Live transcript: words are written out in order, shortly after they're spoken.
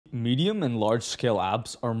medium and large scale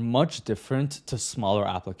apps are much different to smaller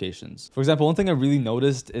applications. For example, one thing I really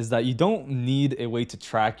noticed is that you don't need a way to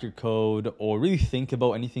track your code or really think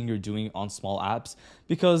about anything you're doing on small apps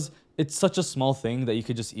because it's such a small thing that you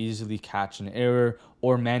could just easily catch an error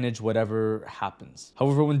or manage whatever happens.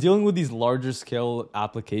 However, when dealing with these larger scale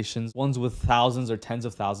applications, ones with thousands or tens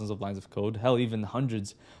of thousands of lines of code, hell, even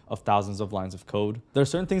hundreds of thousands of lines of code, there are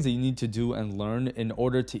certain things that you need to do and learn in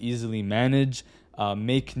order to easily manage,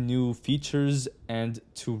 make new features, and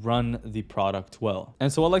to run the product well.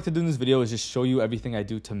 And so what I'd like to do in this video is just show you everything I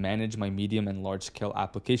do to manage my medium and large scale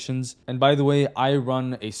applications. And by the way, I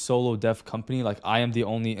run a solo dev company. Like, I am the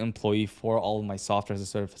only employee for all of my software as a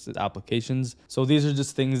service applications. So these are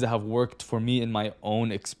just things that have worked for me in my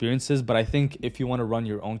own experiences. But I think if you want to run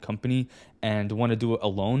your own company and want to do it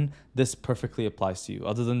alone, this perfectly applies to you.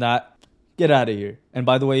 Other than that, get out of here. And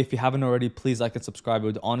by the way, if you haven't already, please like and subscribe. It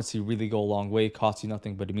would honestly really go a long way. It costs you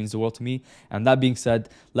nothing, but it means the world to me. And that being said,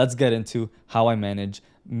 let's get into how I manage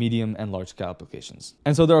medium and large scale applications.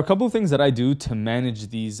 And so there are a couple of things that I do to manage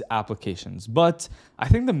these applications. But I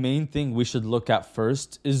think the main thing we should look at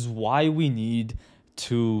first is why we need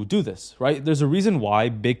to do this, right? There's a reason why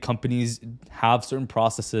big companies have certain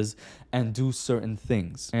processes and do certain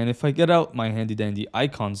things. And if I get out my handy dandy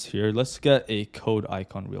icons here, let's get a code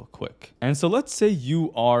icon real quick. And so let's say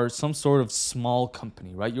you are some sort of small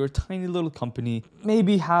company, right? You're a tiny little company,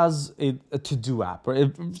 maybe has a to-do app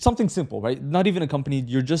or something simple, right? Not even a company.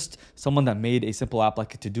 You're just someone that made a simple app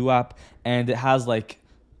like a to-do app, and it has like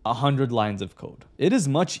 100 lines of code. It is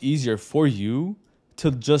much easier for you to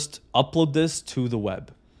just upload this to the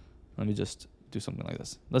web. Let me just do something like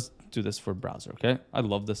this. Let's do this for browser, okay? I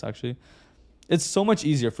love this actually. It's so much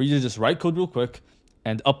easier for you to just write code real quick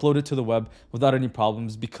and upload it to the web without any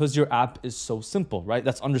problems because your app is so simple, right?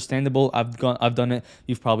 That's understandable. I've done it.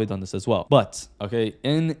 You've probably done this as well. But okay,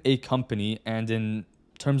 in a company and in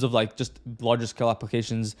terms of like just larger scale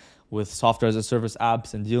applications with software as a service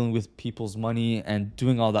apps and dealing with people's money and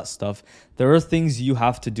doing all that stuff, there are things you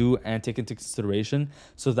have to do and take into consideration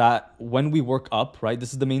so that when we work up, right,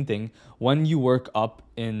 this is the main thing, when you work up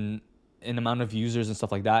in amount of users and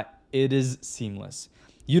stuff like that, it is seamless.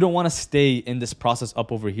 You don't want to stay in this process up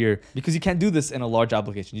over here because you can't do this in a large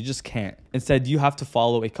application. You just can't. Instead, you have to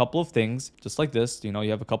follow a couple of things just like this. You know,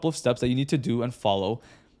 you have a couple of steps that you need to do and follow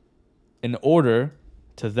in order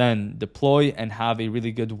to then deploy and have a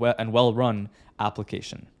really good and well-run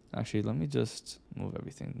application. Actually, let me just move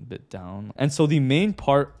everything a bit down. And so the main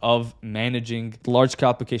part of managing large-scale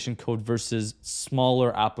application code versus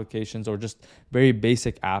smaller applications or just very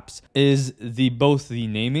basic apps is both the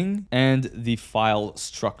naming and the file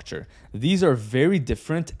structure. These are very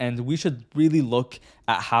different, and we should really look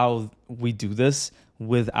at how we do this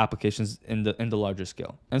with applications in the larger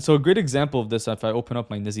scale. And so a great example of this, if I open up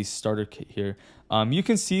my Nizzy starter kit here, you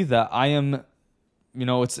can see that I am, you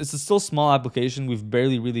know, it's a still small application. We've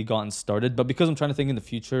barely really gotten started, but because I'm trying to think in the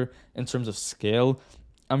future in terms of scale,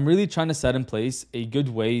 I'm really trying to set in place a good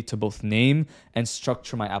way to both name and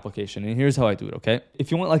structure my application. And here's how I do it, okay? If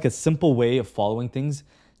you want like a simple way of following things,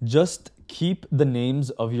 just keep the names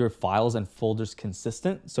of your files and folders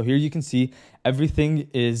consistent. So here you can see everything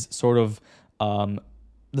is sort of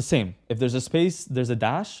the same. If there's a space, there's a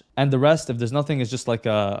dash, and the rest, if there's nothing, is just like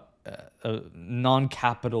a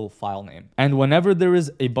non-capital file name. And whenever there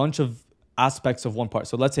is a bunch of aspects of one part,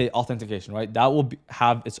 so let's say authentication, right? That will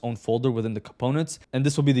have its own folder within the components, and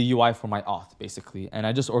this will be the UI for my auth, basically. And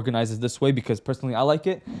I just organize it this way because personally I like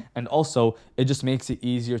it, and also it just makes it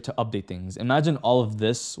easier to update things. Imagine all of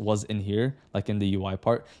this was in here, like in the UI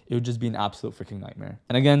part, it would just be an absolute freaking nightmare.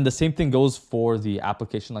 And again, the same thing goes for the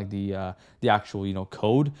application, like the actual, you know,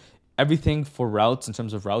 code. Everything for routes, in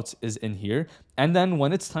terms of routes, is in here. And then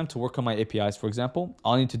when it's time to work on my APIs, for example,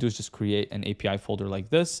 all I need to do is just create an API folder like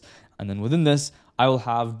this. And then within this, I will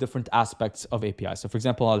have different aspects of APIs. So for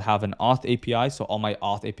example, I'll have an auth API. So all my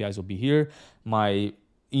auth APIs will be here. My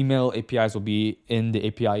email APIs will be in the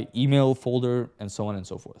API email folder, and so on and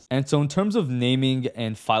so forth. And so in terms of naming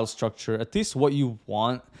and file structure, at least what you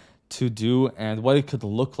want to do and what it could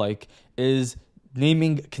look like is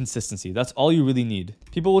naming consistency. That's all you really need.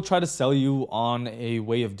 People will try to sell you on a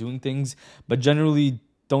way of doing things, but generally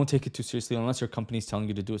don't take it too seriously unless your company is telling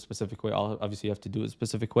you to do a specific way. Obviously, you have to do it a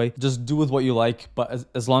specific way. Just do with what you like, but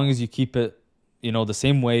as long as you keep it, you know, the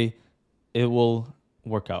same way, it will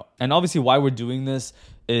work out. And obviously, why we're doing this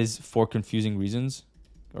is for confusing reasons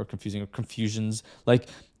or confusions. Like,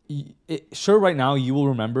 sure, right now you will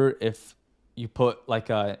remember if you put like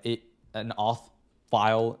an auth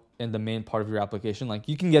file in the main part of your application. Like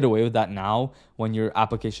you can get away with that now when your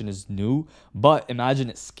application is new, but imagine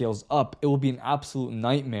it scales up. It will be an absolute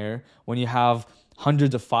nightmare when you have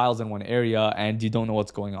hundreds of files in one area and you don't know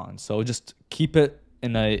what's going on. So just keep it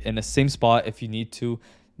in a same spot if you need to.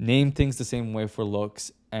 Name things the same way for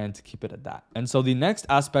looks and keep it at that. And so the next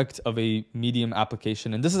aspect of a Medium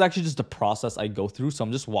application, and this is actually just a process I go through, so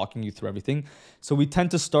I'm just walking you through everything. So we tend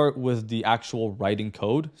to start with the actual writing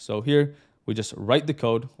code. So here we just write the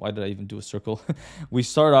code. Why did I even do a circle? We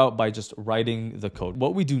start out by just writing the code.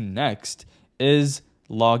 What we do next is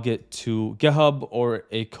log it to GitHub or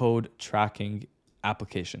a code tracking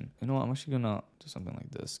application. You know what? I'm actually gonna do something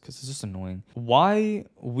like this because it's just annoying. Why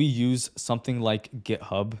we use something like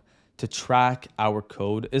GitHub to track our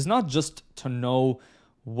code is not just to know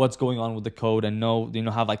what's going on with the code and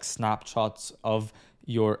have like snapshots of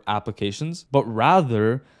your applications, but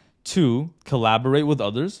rather to collaborate with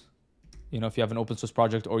others. If you have an open source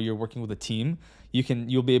project or you're working with a team,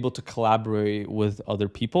 you'll be able to collaborate with other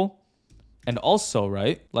people. And also,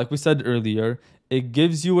 right, like we said earlier, it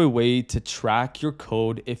gives you a way to track your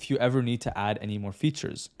code if you ever need to add any more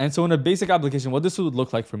features. And so in a basic application, what this would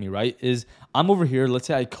look like for me, right, is I'm over here. Let's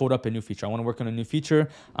say I code up a new feature. I want to work on a new feature.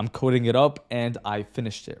 I'm coding it up and I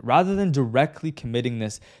finished it. Rather than directly committing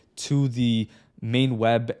this to the main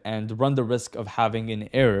web and run the risk of having an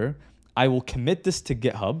error, I will commit this to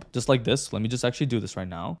GitHub just like this. Let me just actually do this right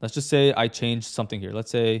now. Let's just say I changed something here.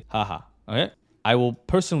 Let's say, haha, okay? I will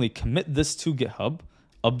personally commit this to GitHub,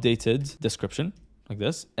 updated description like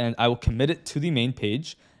this, and I will commit it to the main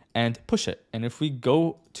page and push it. And if we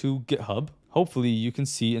go to GitHub, hopefully you can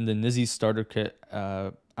see in the Nizzy starter kit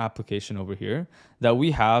application over here that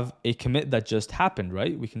we have a commit that just happened,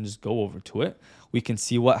 right? We can just go over to it. We can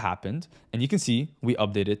see what happened and you can see we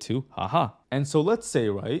updated to haha. And so let's say,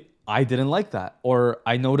 right, I didn't like that, or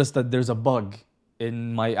I noticed that there's a bug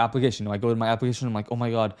in my application. I go to my application, I'm like, oh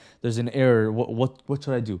my God, there's an error. What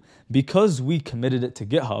should I do? Because we committed it to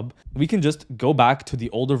GitHub, we can just go back to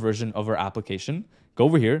the older version of our application, go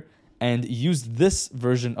over here and use this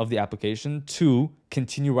version of the application to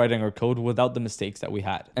continue writing our code without the mistakes that we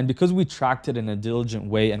had. And because we tracked it in a diligent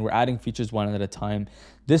way and we're adding features one at a time,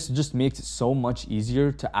 this just makes it so much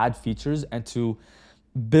easier to add features and to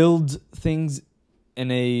build things in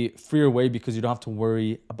a freer way because you don't have to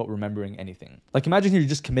worry about remembering anything. Like imagine you're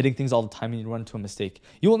just committing things all the time and you run into a mistake.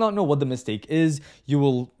 You will not know what the mistake is. You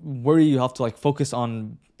will worry, you have to like focus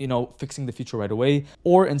on, fixing the feature right away.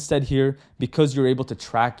 Or instead here, because you're able to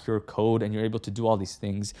track your code and you're able to do all these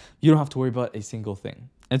things, you don't have to worry about a single thing.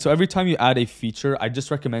 And so every time you add a feature, I just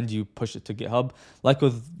recommend you push it to GitHub. Like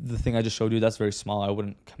with the thing I just showed you, that's very small. I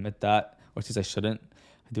wouldn't commit that, or at least I shouldn't.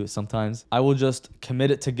 I do it sometimes. I will just commit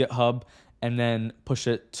it to GitHub and then push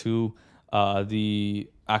it to the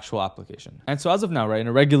actual application. And so as of now, right, in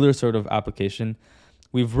a regular sort of application,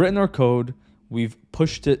 we've written our code, we've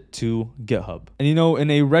pushed it to GitHub. And in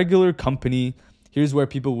a regular company, here's where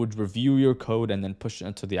people would review your code and then push it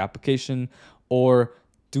into the application or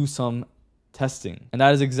do some testing. And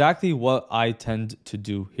that is exactly what I tend to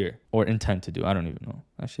do here, or intend to do. I don't even know.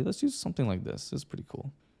 Actually, let's use something like this. This is pretty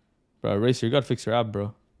cool. Bro, Racer, you gotta fix your app,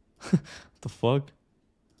 bro. What the fuck?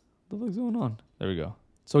 What the fuck's going on? There we go.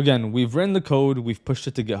 So again, we've written the code, we've pushed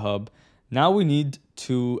it to GitHub. Now we need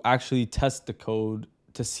to actually test the code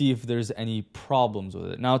to see if there's any problems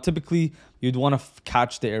with it. Now, typically you'd want to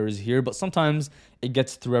catch the errors here, but sometimes it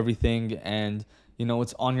gets through everything and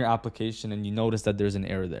it's on your application and you notice that there's an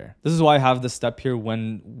error there. This is why I have this step here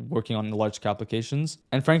when working on large scale applications.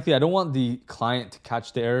 And frankly, I don't want the client to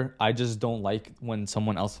catch the error. I just don't like when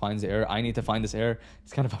someone else finds the error. I need to find this error.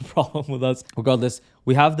 It's kind of a problem with us. Regardless,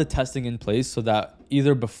 we have the testing in place so that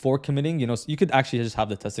either before committing, you could actually just have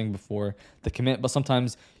the testing before the commit, but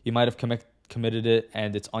sometimes you might have committed it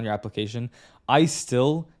and it's on your application. I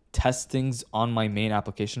still test things on my main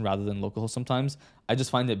application rather than localhost sometimes. I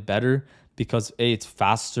just find it better because A, it's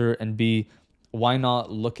faster, and B, why not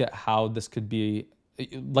look at how this could be,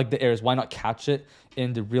 like the errors, why not catch it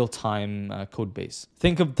in the real-time code base?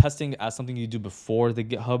 Think of testing as something you do before the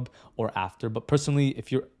GitHub or after. But personally, if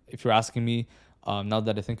you're asking me, now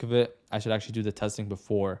that I think of it, I should actually do the testing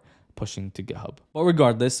before pushing to GitHub. But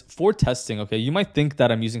regardless, for testing, okay, you might think that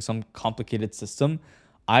I'm using some complicated system.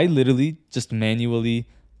 I literally just manually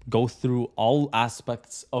go through all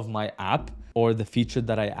aspects of my app or the feature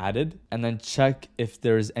that I added and then check if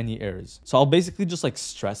there's any errors. So I'll basically just like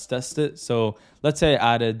stress test it. So let's say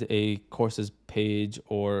I added a courses page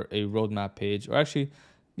or a roadmap page, or actually,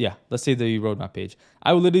 yeah, let's say the roadmap page.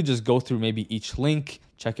 I will literally just go through maybe each link,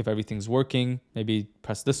 check if everything's working, maybe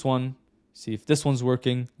press this one, see if this one's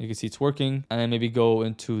working. You can see it's working. And then maybe go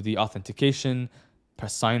into the authentication,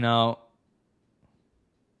 press sign out.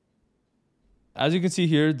 As you can see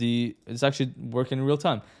here, it's actually working in real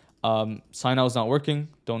time. Sign out is not working.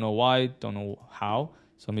 Don't know why. Don't know how.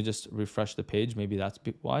 So let me just refresh the page. Maybe that's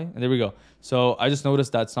why. And there we go. So I just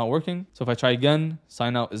noticed that's not working. So if I try again,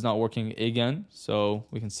 sign out is not working again. So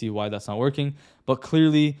we can see why that's not working. But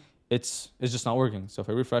clearly it's just not working. So if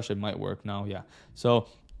I refresh, it might work now. Yeah. So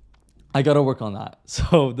I got to work on that.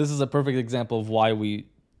 So this is a perfect example of why we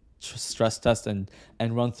stress test and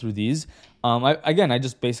run through these. I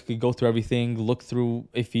just basically go through everything, look through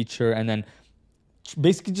a feature, and then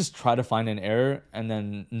basically just try to find an error and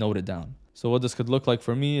then note it down. So what this could look like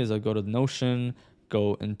for me is I go to Notion,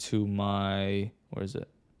 go into my, where is it?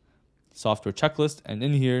 Software checklist. And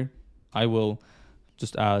in here, I will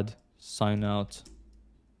just add sign out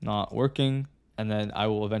not working, and then I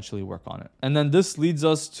will eventually work on it. And then this leads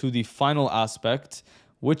us to the final aspect,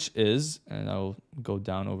 which is, and I'll go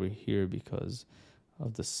down over here because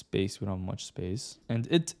of the space, we don't have much space. And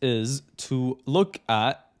it is to look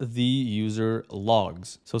at the user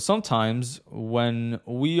logs. So sometimes when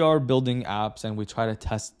we are building apps and we try to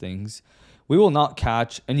test things, we will not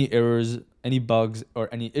catch any errors, any bugs, or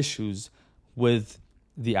any issues with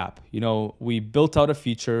the app. You know, we built out a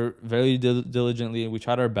feature very diligently and we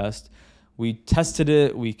tried our best. We tested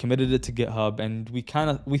it, we committed it to GitHub, and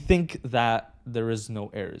we think that there is no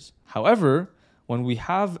errors. However, when we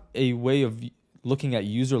have a way of looking at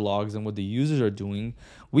user logs and what the users are doing,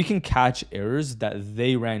 we can catch errors that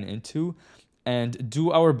they ran into and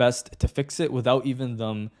do our best to fix it without even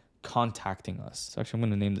them contacting us. So actually I'm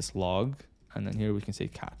going to name this log, and then here we can say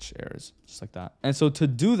catch errors, just like that. And so to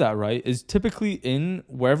do that right is typically in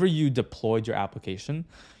wherever you deployed your application,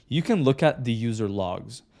 you can look at the user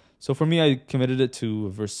logs. So for me, I committed it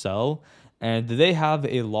to Vercel, and they have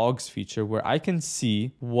a logs feature where I can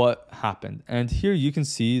see what happened. And here you can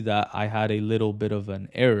see that I had a little bit of an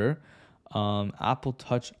error. Apple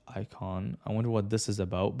Touch icon. I wonder what this is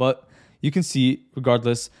about. But you can see,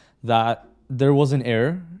 regardless, that there was an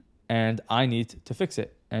error and I need to fix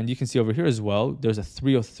it. And you can see over here as well, there's a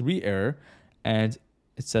 303 error and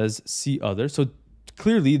it says see other. So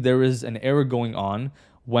clearly there is an error going on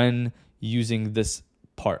when using this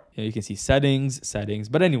part. You can see settings.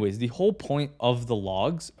 But anyways, the whole point of the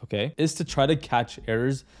logs, okay, is to try to catch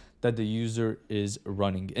errors that the user is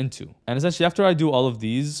running into. And essentially after I do all of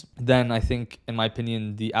these, then I think, in my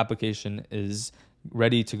opinion, the application is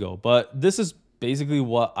ready to go. But this is basically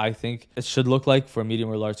what I think it should look like for a medium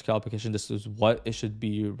or large scale application. This is what it should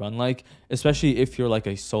be run like, especially if you're like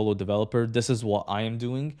a solo developer. This is what I am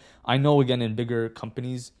doing. I know, again, in bigger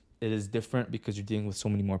companies, it is different because you're dealing with so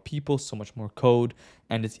many more people, so much more code,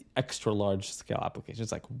 and it's extra large scale applications.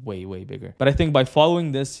 It's like way, way bigger. But I think by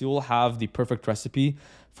following this, you will have the perfect recipe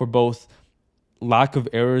for both lack of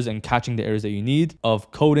errors and catching the errors that you need,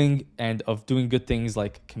 of coding, and of doing good things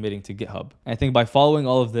like committing to GitHub. And I think by following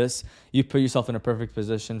all of this, you put yourself in a perfect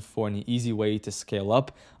position for an easy way to scale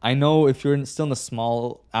up. I know if you're still in the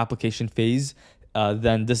small application phase,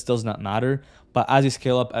 then this does not matter. But as you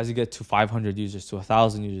scale up, as you get to 500 users, to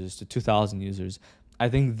 1,000 users, to 2,000 users, I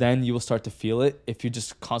think then you will start to feel it if you're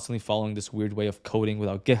just constantly following this weird way of coding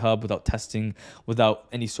without GitHub, without testing, without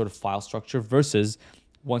any sort of file structure, versus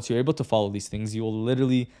once you're able to follow these things, you will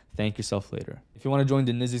literally thank yourself later. If you want to join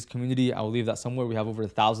the Nizzi's community, I will leave that somewhere. We have over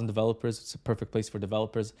 1,000 developers. It's a perfect place for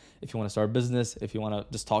developers. If you want to start a business, if you want to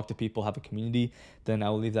just talk to people, have a community, then I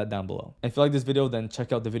will leave that down below. And if you like this video, then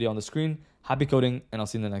check out the video on the screen. Happy coding, and I'll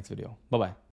see you in the next video. Bye-bye.